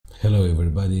Hello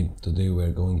everybody, today we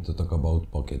are going to talk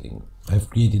about pocketing. I've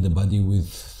created a body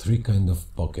with three kinds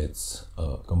of pockets: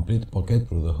 a complete pocket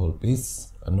through the whole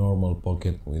piece, a normal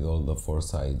pocket with all the four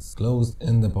sides closed,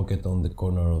 and a pocket on the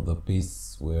corner of the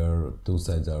piece where two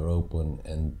sides are open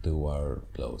and two are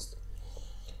closed.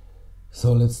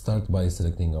 So let's start by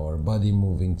selecting our body,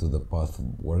 moving to the path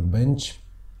workbench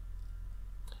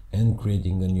and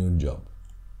creating a new job.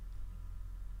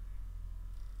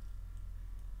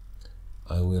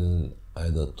 I will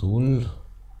add a tool.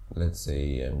 Let's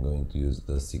say I'm going to use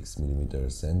the 6mm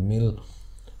sand mill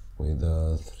with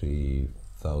a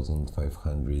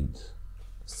 3500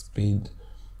 speed,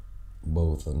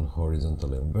 both on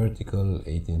horizontal and vertical,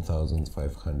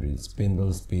 18,500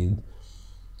 spindle speed.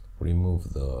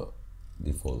 Remove the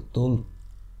default tool,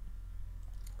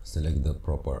 select the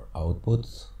proper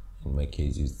output. In my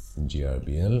case it's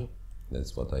GRBL,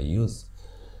 that's what I use,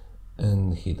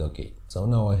 and hit OK. So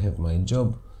now I have my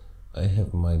job, I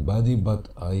have my body, but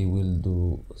I will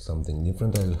do something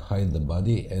different. I'll hide the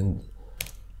body and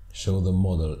show the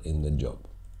model in the job.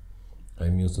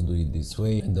 I'm used to do it this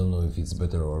way. I don't know if it's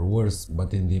better or worse,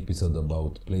 but in the episode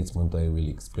about placement I will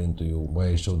explain to you why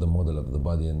I show the model of the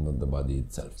body and not the body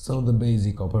itself. So the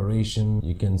basic operation: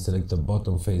 you can select the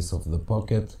bottom face of the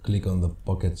pocket, click on the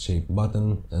pocket shape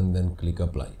button and then click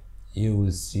apply. You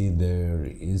will see there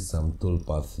is some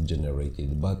toolpath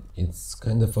generated, but it's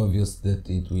kind of obvious that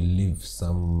it will leave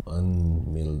some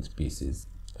unmilled pieces.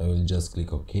 I will just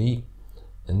click OK,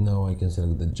 and now I can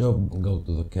select the job, go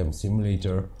to the CAM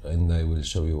simulator, and I will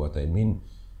show you what I mean.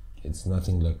 It's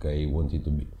nothing like I want it to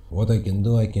be. What I can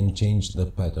do, I can change the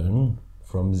pattern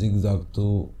from zigzag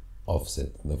to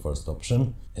offset, the first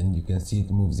option, and you can see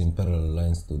it moves in parallel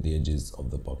lines to the edges of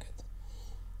the pocket.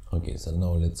 Okay, so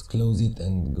now let's close it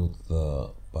and go to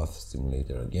the path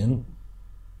simulator again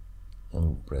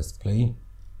and press play.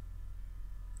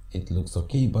 It looks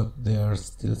okay, but there are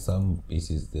still some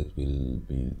pieces that will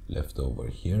be left over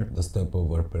here. The step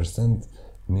over percent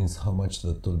means how much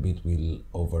the tool bit will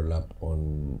overlap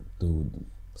on two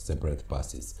separate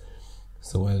passes.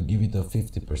 So I'll give it a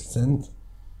 50%,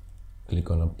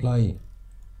 click on apply.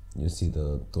 You see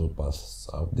the toolpaths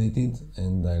updated,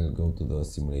 and I'll go to the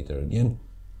simulator again.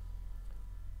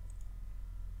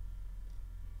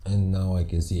 And now I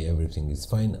can see everything is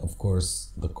fine. Of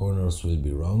course, the corners will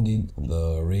be rounded.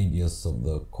 The radius of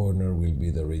the corner will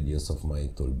be the radius of my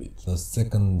tool bit. The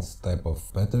second type of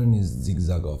pattern is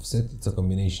zigzag offset. It's a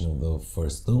combination of the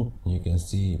first two. You can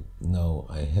see now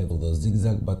I have the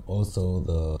zigzag, but also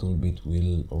the tool bit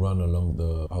will run along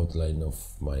the outline of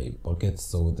my pocket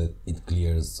so that it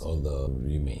clears all the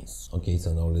remains. Okay,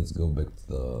 so now let's go back to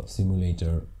the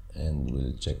simulator and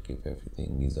we'll check if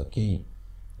everything is okay.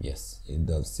 Yes, it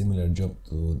does similar job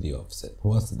to the offset.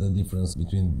 What's the difference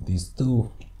between these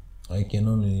two? I can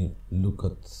only look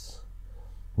at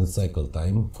the cycle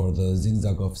time. For the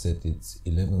zigzag offset it's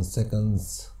 11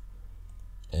 seconds,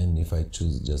 and if I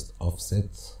choose just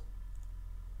offset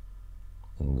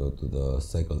and go to the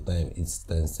cycle time, it's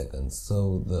 10 seconds.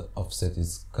 So the offset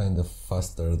is kind of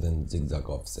faster than zigzag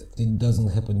offset. It doesn't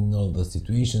happen in all the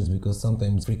situations because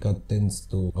sometimes FreeCAD tends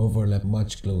to overlap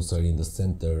much closer in the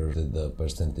center than the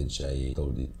percentage I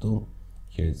told it to.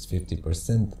 Here it's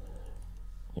 50%.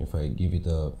 If I give it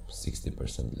a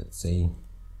 60%, let's say,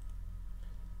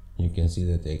 you can see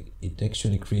that it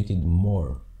actually created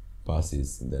more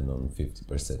passes than on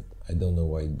 50%. I don't know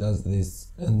why it does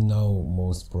this, and now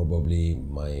most probably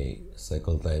my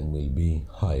cycle time will be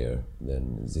higher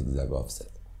than zigzag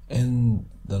offset. And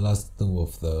the last two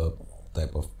of the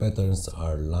type of patterns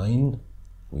are line,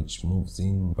 which moves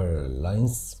in parallel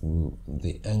lines.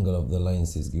 The angle of the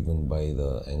lines is given by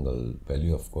the angle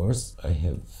value, of course. I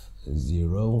have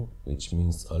 0, which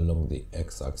means along the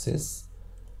x-axis.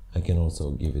 I can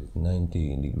also give it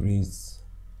 90 degrees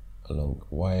along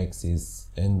y-axis,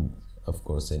 and of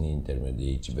course any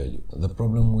intermediate value. The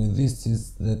problem with this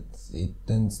is that it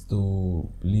tends to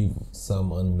leave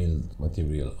some unmilled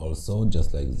material also,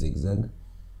 just like zigzag.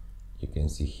 You can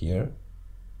see here.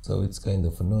 So it's kind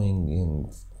of annoying,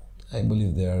 and I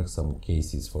believe there are some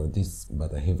cases for this,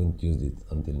 but I haven't used it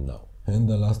until now. And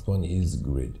the last one is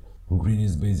grid. Grid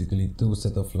is basically two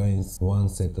sets of lines, one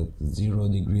set at 0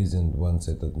 degrees and one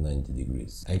set at 90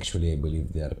 degrees. Actually, I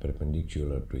believe they are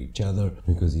perpendicular to each other,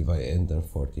 because if I enter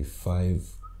 45,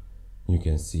 you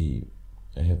can see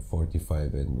I have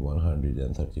 45 and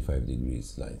 135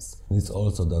 degrees lines. This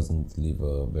also doesn't leave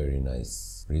a very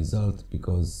nice result,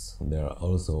 because there are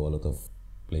also a lot of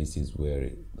places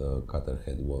where the cutter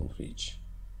head won't reach.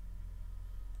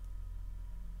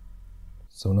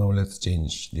 So now let's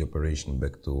change the operation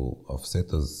back to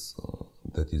offset, as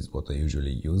that is what I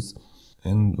usually use.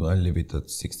 and I'll leave it at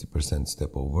 60%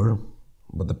 step over.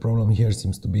 But the problem here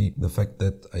seems to be the fact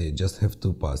that I just have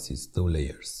two passes, two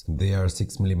layers. They are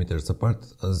 6 mm apart,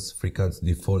 as FreeCAD's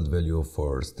default value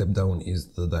for step down is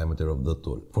the diameter of the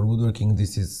tool. For woodworking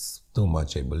this is too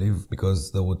much, I believe,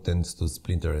 because the wood tends to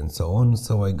splinter and so on,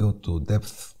 so I go to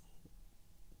depth,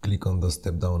 click on the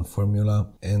step down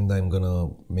formula, and I'm gonna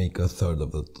make a third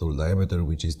of the tool diameter,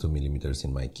 which is 2 mm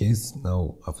in my case.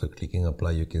 Now after clicking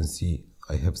apply you can see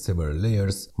I have several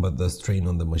layers, but the strain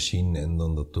on the machine and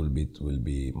on the tool bit will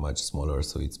be much smaller,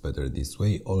 so it's better this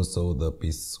way. Also the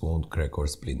piece won't crack or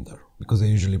splinter. Because I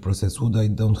usually process wood, I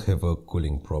don't have a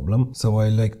cooling problem, so I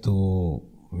like to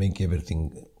make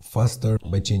everything faster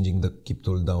by changing the keep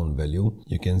tool down value.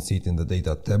 You can see it in the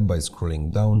data tab by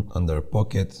scrolling down. Under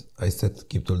pocket I set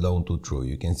keep tool down to true.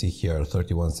 You can see here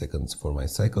 31 seconds for my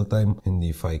cycle time, and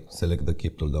if I select the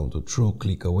keep tool down to true,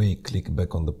 click away, click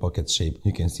back on the pocket shape,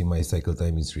 you can see my cycle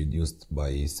time is reduced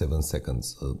by 7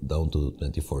 seconds down to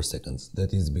 24 seconds.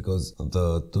 That is because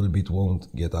the tool bit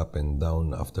won't get up and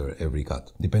down after every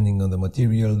cut. Depending on the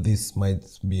material, this might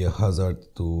be a hazard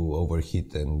to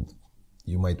overheat, and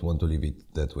you might want to leave it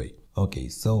that way. Okay,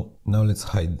 so now let's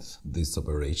hide this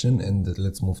operation and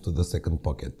let's move to the second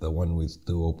pocket, the one with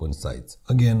two open sides.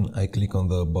 Again, I click on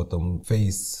the bottom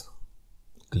face,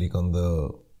 click on the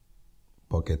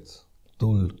pocket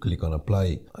tool, click on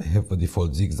apply. I have a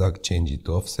default zigzag, change it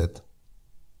to offset.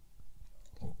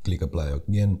 Click apply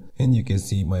again, and you can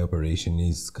see my operation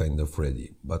is kind of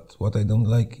ready. But what I don't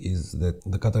like is that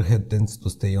the cutter head tends to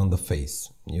stay on the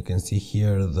face. You can see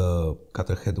here the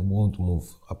cutter head won't move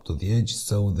up to the edge,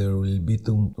 so there will be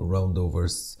two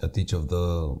roundovers at each of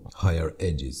the higher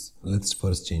edges. Let's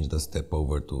first change the step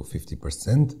over to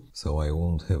 50%, so I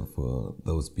won't have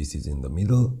those pieces in the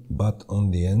middle, but on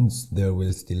the ends there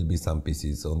will still be some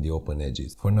pieces on the open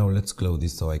edges. For now let's close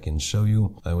this so I can show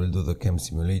you. I will do the cam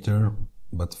simulator.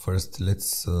 But first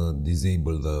let's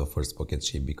disable the first pocket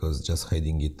shape, because just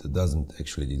hiding it doesn't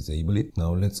actually disable it.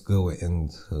 Now let's go and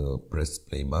press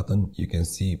play button. You can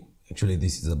see actually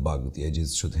this is a bug. The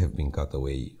edges should have been cut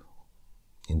away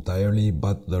entirely,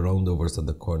 but the roundovers at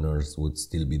the corners would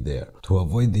still be there. To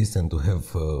avoid this and to have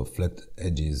flat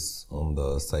edges on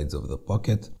the sides of the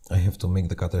pocket, I have to make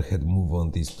the cutter head move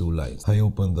on these two lines. I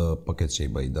open the pocket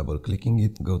shape by double clicking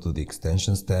it, go to the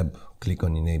extensions tab, click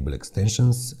on enable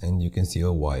extensions, and you can see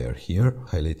a wire here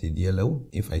highlighted yellow.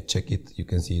 If I check it, you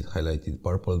can see it highlighted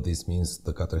purple. This means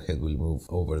the cutter head will move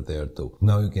over there too.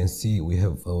 Now you can see we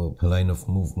have a line of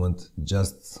movement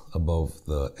just above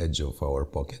the edge of our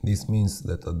pocket. This means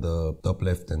that at the top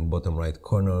left and bottom right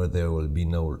corner there will be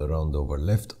no roundover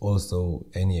left. Also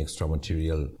any extra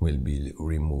material will be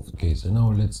removed. Okay, so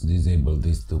now let's disable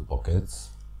these two pockets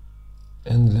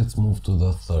and let's move to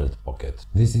the third pocket.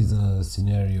 This is a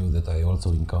scenario that I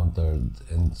also encountered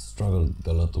and struggled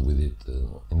a lot with it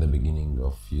in the beginning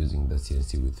of using the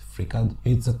CNC with FreeCAD.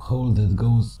 It's a hole that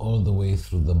goes all the way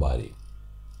through the body.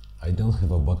 I don't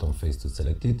have a bottom face to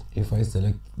select it. If I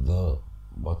select the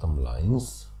bottom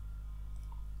lines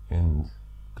and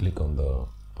click on the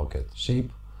pocket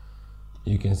shape,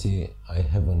 you can see I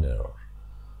have an error.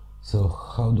 So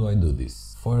how do I do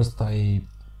this? First, I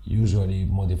usually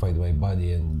modified my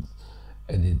body and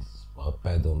added a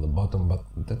pad on the bottom, but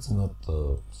that's not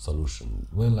a solution.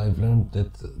 Well, I've learned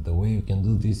that the way you can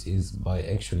do this is by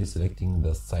actually selecting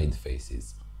the side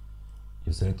faces.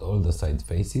 You select all the side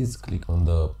faces, click on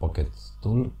the pocket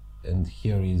tool, and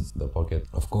here is the pocket.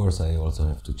 Of course, I also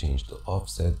have to change the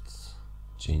offset,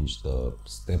 change the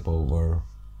step over.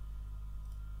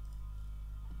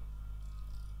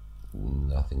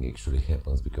 Nothing actually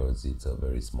happens because it's a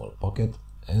very small pocket,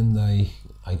 and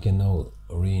I can now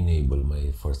re-enable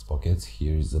my first pockets.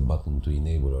 Here is a button to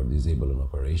enable or disable an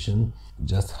operation.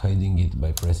 Just hiding it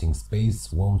by pressing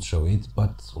space won't show it,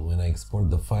 but when I export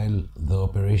the file, the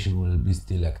operation will be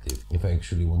still active. If I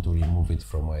actually want to remove it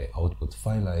from my output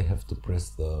file, I have to press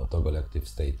the toggle active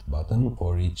state button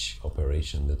for each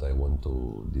operation that I want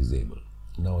to disable.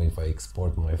 Now if I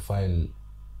export my file,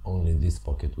 only this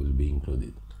pocket will be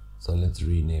included. So let's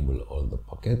re-enable all the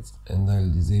pockets, and I'll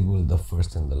disable the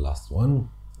first and the last one.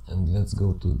 And let's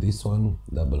go to this one,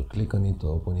 double click on it to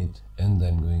open it, and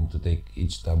I'm going to take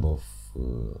each tab of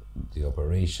the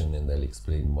operation and I'll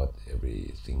explain what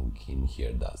everything in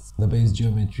here does. The base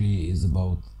geometry is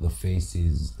about the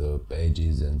faces, the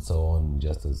edges and so on,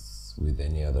 just as with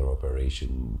any other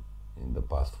operation in the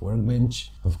Path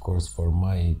Workbench. Of course, for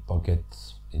my pocket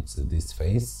it's this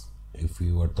face. If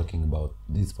we were talking about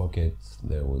this pocket,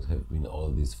 there would have been all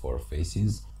these four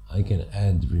faces. I can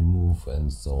add, remove,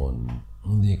 and so on.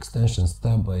 On the extensions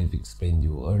tab, I've explained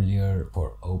you earlier,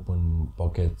 for open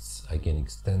pockets I can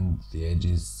extend the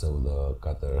edges so the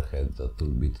cutter head, the tool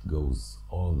bit, goes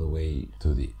all the way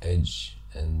to the edge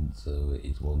and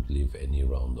it won't leave any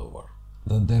round over.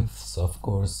 The depths, of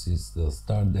course, is the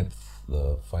start depth,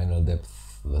 the final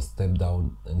depth, the step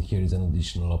down, and here is an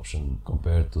additional option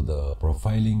compared to the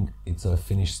profiling. It's a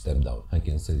finish step down. I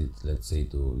can set it, let's say,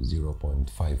 to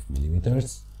 0.5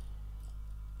 millimeters.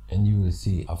 And you will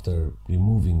see after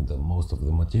removing the most of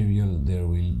the material, there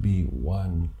will be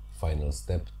one final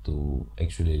step to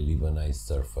actually leave a nice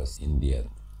surface in the end.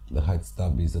 The height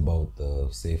tab is about the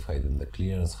safe height and the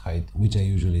clearance height, which I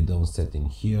usually don't set in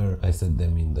here. I set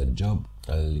them in the job.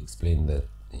 I'll explain that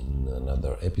in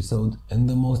another episode. And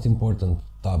the most important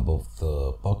tab of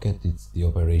the pocket is the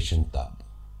operation tab.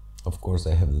 Of course,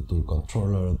 I have the tool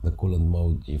controller, the coolant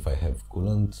mode if I have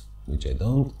coolant, which I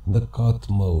don't. The cut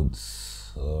mode.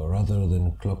 Rather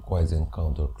than clockwise and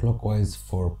counterclockwise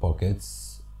for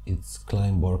pockets, it's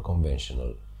climb or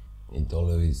conventional. It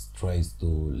always tries to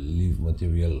leave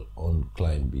material on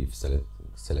climb if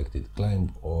selected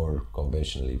climb, or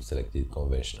conventional if selected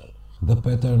conventional. The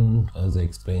pattern, as I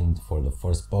explained for the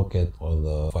first pocket, all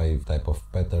the 5 type of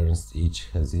patterns, each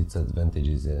has its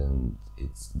advantages and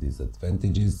its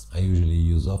disadvantages. I usually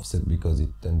use offset because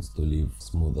it tends to leave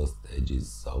smoothest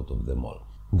edges out of them all.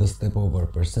 The step over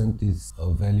percent is a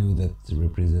value that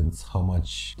represents how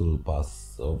much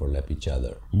toolpaths overlap each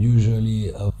other. Usually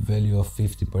a value of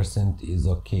 50% is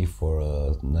okay for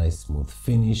a nice smooth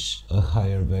finish. A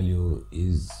higher value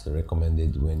is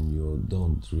recommended when you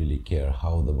don't really care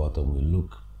how the bottom will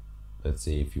look. Let's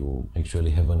say if you actually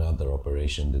have another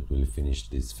operation that will finish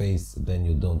this face, then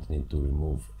you don't need to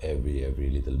remove every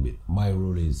little bit. My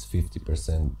rule is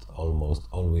 50% almost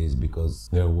always, because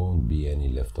there won't be any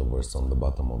leftovers on the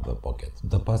bottom of the pocket.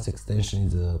 The pass extension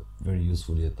is a very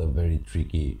useful yet a very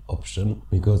tricky option,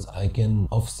 because I can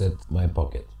offset my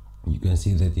pocket. You can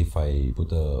see that if I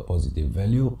put a positive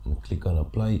value and click on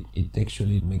apply, it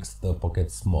actually makes the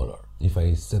pocket smaller. If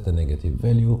I set a negative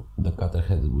value, the cutter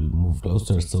head will move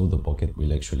closer, so the pocket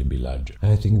will actually be larger.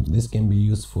 I think this can be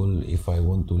useful if I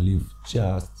want to leave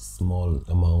just small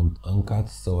amount uncut,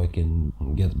 so I can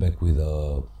get back with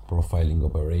a profiling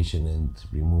operation and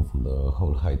remove the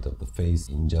whole height of the face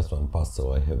in just one pass,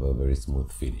 so I have a very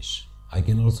smooth finish. I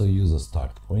can also use a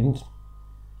start point,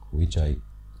 which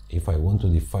if I want to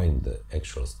define the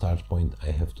actual start point,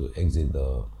 I have to exit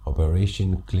the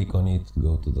operation, click on it,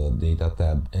 go to the data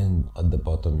tab, and at the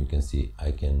bottom you can see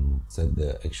I can set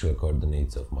the actual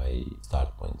coordinates of my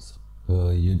start points.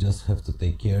 You just have to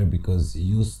take care, because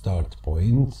use start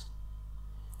point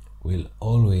will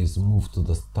always move to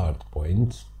the start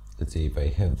point. Let's say if I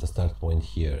have the start point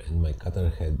here and my cutter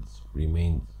head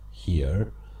remained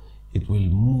here, it will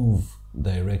move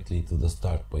directly to the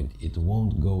start point. It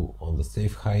won't go on the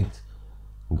safe height,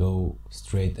 go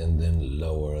straight and then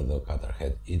lower the cutter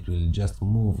head. It will just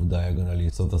move diagonally.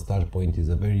 So the start point is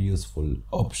a very useful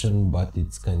option, but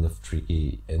it's kind of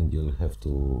tricky and you'll have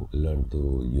to learn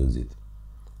to use it.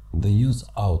 The use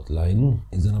outline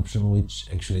is an option which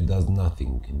actually does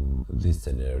nothing in this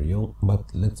scenario, but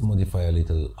let's modify a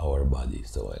little our body.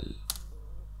 So I'll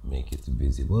make it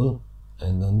visible.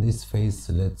 And on this face,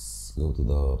 let's go to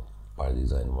the part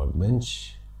design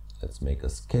workbench. Let's make a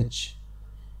sketch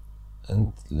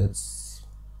and let's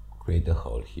create a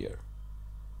hole here.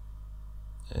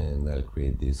 And I'll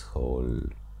create this hole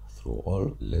through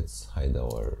all. Let's hide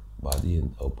our body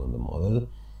and open the model.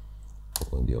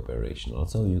 Open the operation.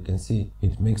 Also, you can see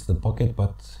it makes the pocket,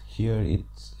 but here it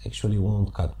actually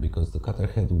won't cut because the cutter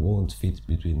head won't fit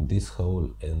between this hole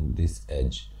and this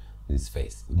edge, this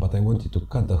face. But I wanted to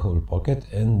cut the whole pocket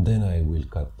and then I will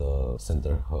cut the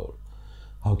center hole.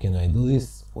 How can I do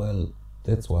this? Well,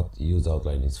 that's what use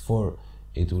outline is for.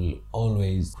 It will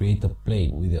always create a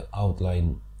plane with the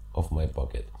outline of my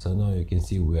pocket. So now you can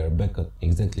see we are back at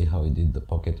exactly how I did the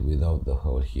pocket without the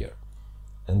hole here.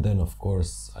 And then of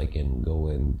course I can go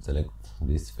and select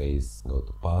this face, go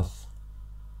to path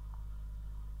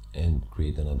and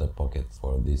create another pocket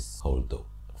for this hole too.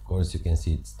 Of course you can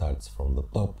see it starts from the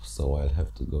top, so I'll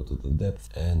have to go to the depth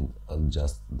and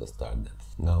adjust the start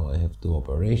depth. Now I have two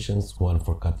operations, one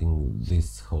for cutting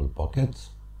this whole pocket,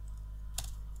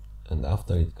 and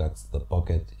after it cuts the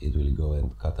pocket it will go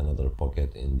and cut another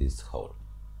pocket in this hole.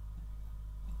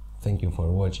 Thank you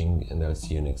for watching and I'll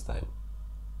see you next time.